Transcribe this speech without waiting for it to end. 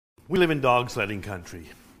We live in dog sledding country.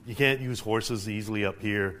 You can't use horses easily up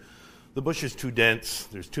here. The bush is too dense,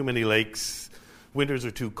 there's too many lakes, winters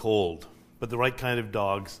are too cold, but the right kind of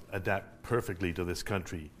dogs adapt perfectly to this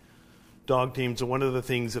country. Dog teams are one of the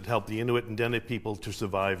things that help the Inuit and Dene people to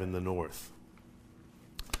survive in the north.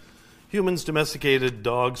 Humans domesticated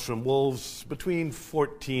dogs from wolves between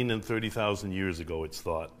 14 and 30,000 years ago, it's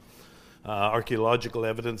thought. Archaeological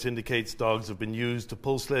evidence indicates dogs have been used to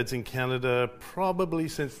pull sleds in Canada probably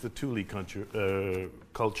since the Thule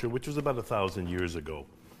culture, which was about 1,000 years ago.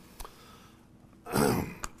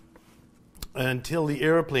 Until the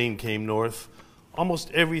airplane came north,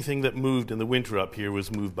 almost everything that moved in the winter up here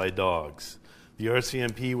was moved by dogs. The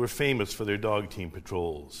RCMP were famous for their dog team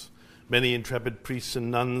patrols. Many intrepid priests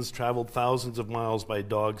and nuns traveled thousands of miles by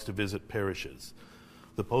dogs to visit parishes.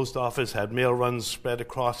 The post office had mail runs spread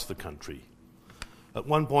across the country. At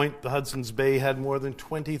one point, the Hudson's Bay had more than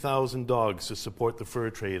 20,000 dogs to support the fur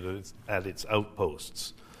trade at its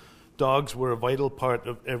outposts. Dogs were a vital part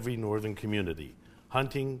of every northern community.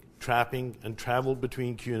 Hunting, trapping, and travel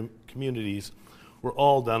between communities were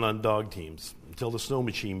all done on dog teams until the snow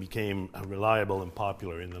machine became reliable and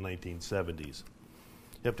popular in the 1970s.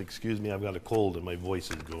 You have to excuse me, I've got a cold and my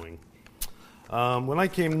voice is going. When I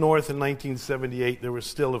came north in 1978, there were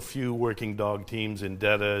still a few working dog teams in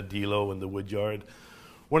Detta, Delo, and the Woodyard.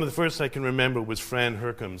 One of the first I can remember was Fran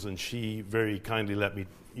Herkums, and she very kindly let me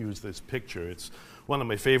use this picture. It's one of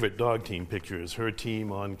my favorite dog team pictures, her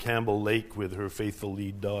team on Campbell Lake with her faithful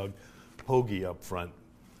lead dog, Pogie, up front.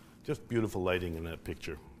 Just beautiful lighting in that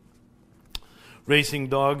picture. Racing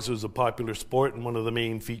dogs was a popular sport and one of the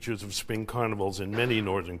main features of spring carnivals in many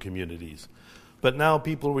northern communities. But now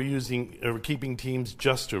people were keeping teams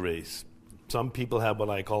just to race. Some people have what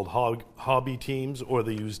I call hobby teams, or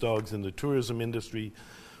they use dogs in the tourism industry.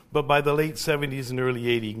 But by the late 70s and early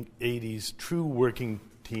 80s, true working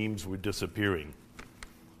teams were disappearing.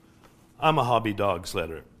 I'm a hobby dog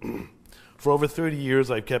sledder. For over 30 years,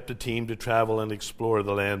 I've kept a team to travel and explore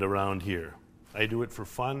the land around here. I do it for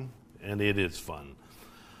fun, and it is fun.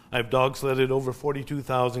 I've dog sledded over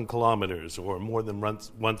 42,000 kilometers, or more than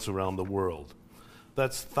once around the world.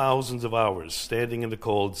 That's thousands of hours standing in the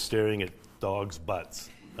cold staring at dogs' butts,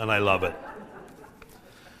 and I love it.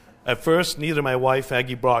 At first, neither my wife,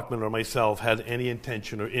 Aggie Brockman, or myself had any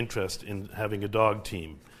intention or interest in having a dog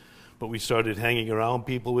team. But we started hanging around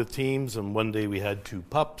people with teams, and one day we had 2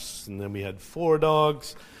 pups, and then we had 4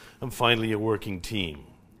 dogs, and finally a working team.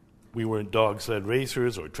 We weren't dog sled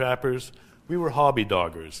racers or trappers. We were hobby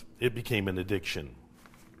doggers. It became an addiction.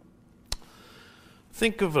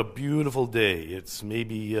 Think of a beautiful day. It's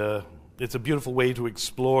a beautiful way to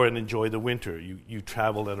explore and enjoy the winter. You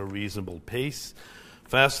travel at a reasonable pace,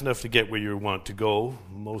 fast enough to get where you want to go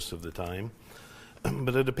most of the time,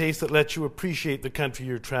 but at a pace that lets you appreciate the country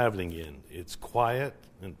you're traveling in. It's quiet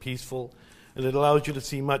and peaceful, and it allows you to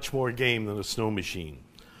see much more game than a snow machine.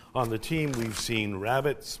 On the team, we've seen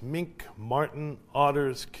rabbits, mink, marten,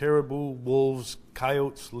 otters, caribou, wolves,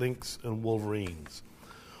 coyotes, lynx, and wolverines.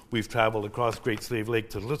 We've traveled across Great Slave Lake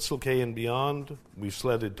to Litzel Cay and beyond. We've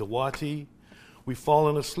sledded to Wati. We've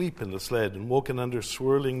fallen asleep in the sled and woken under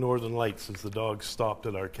swirling northern lights as the dogs stopped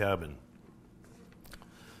at our cabin.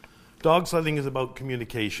 Dog sledding is about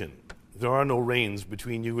communication. There are no reins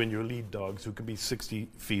between you and your lead dogs who can be 60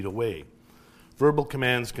 feet away. Verbal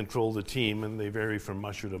commands control the team, and they vary from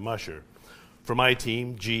musher to musher. For my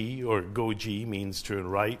team, G, or go G, means turn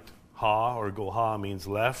right. Ha, or go ha, means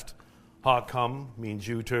left. Ha come means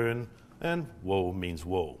U-turn, and whoa means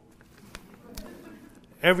whoa.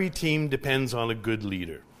 Every team depends on a good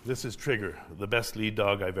leader. This is Trigger, the best lead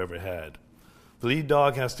dog I've ever had. The lead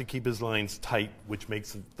dog has to keep his lines tight, which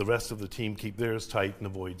makes the rest of the team keep theirs tight and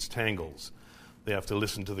avoids tangles. They have to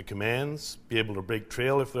listen to the commands, be able to break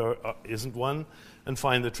trail if there isn't one, and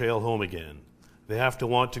find the trail home again. They have to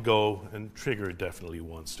want to go, and Trigger definitely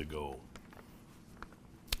wants to go.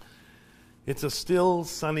 It's a still,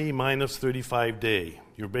 sunny, minus 35 day.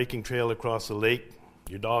 You're breaking trail across a lake.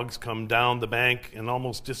 Your dogs come down the bank and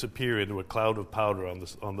almost disappear into a cloud of powder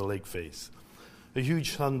on the lake face. A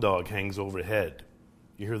huge sundog hangs overhead.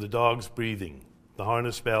 You hear the dogs breathing, the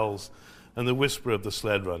harness bells, and the whisper of the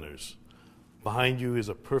sled runners. Behind you is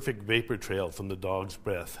a perfect vapor trail from the dog's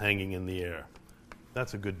breath hanging in the air.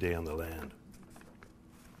 That's a good day on the land.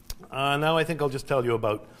 Now I think I'll just tell you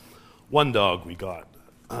about one dog we got.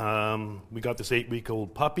 We got this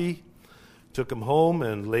 8-week-old puppy, took him home,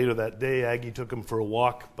 and later that day, Aggie took him for a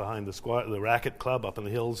walk behind the racket club up in the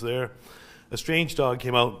hills there. A strange dog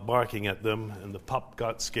came out barking at them, and the pup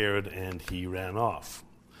got scared, and he ran off.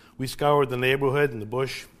 We scoured the neighborhood and the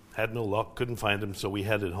bush, had no luck, couldn't find him, so we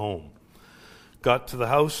headed home. Got to the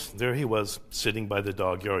house, there he was, sitting by the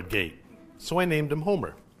dog yard gate. So I named him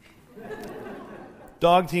Homer.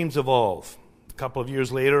 Dog teams evolve. A couple of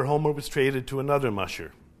years later, Homer was traded to another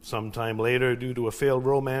musher. Sometime later, due to a failed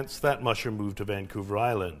romance, that musher moved to Vancouver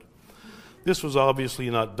Island. This was obviously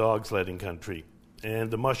not dog sledding country, and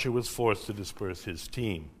the musher was forced to disperse his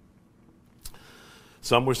team.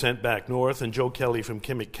 Some were sent back north, and Joe Kelly from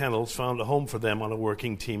Kimmick Kennels found a home for them on a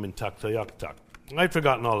working team in Tuktoyaktuk. I'd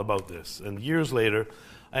forgotten all about this, and years later,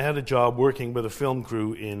 I had a job working with a film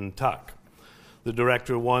crew in Tuk. The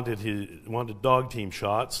director wanted dog team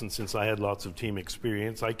shots, and since I had lots of team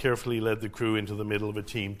experience, I carefully led the crew into the middle of a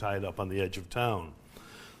team tied up on the edge of town.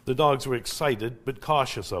 The dogs were excited, but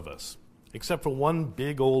cautious of us, except for one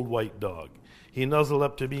big old white dog. He nuzzled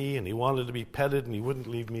up to me, and he wanted to be petted, and he wouldn't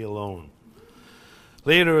leave me alone.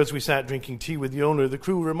 Later, as we sat drinking tea with the owner, the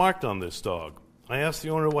crew remarked on this dog. I asked the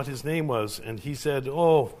owner what his name was, and he said,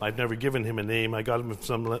 "Oh, I've never given him a name. I got him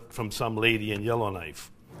from some lady in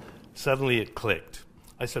Yellowknife." Suddenly it clicked.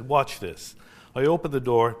 I said, "Watch this." I opened the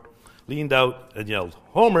door, leaned out, and yelled,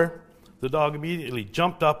 "Homer!" The dog immediately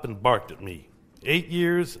jumped up and barked at me. 8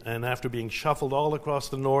 years, and after being shuffled all across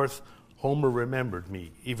the north, Homer remembered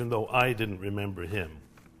me, even though I didn't remember him.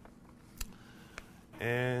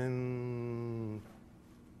 And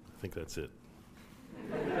I think that's it.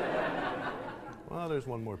 Well, there's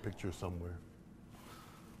one more picture somewhere.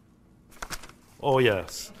 Oh,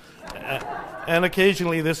 yes. And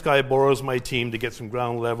occasionally this guy borrows my team to get some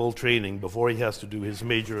ground level training before he has to do his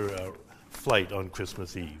major flight on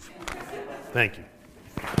Christmas Eve. Thank you.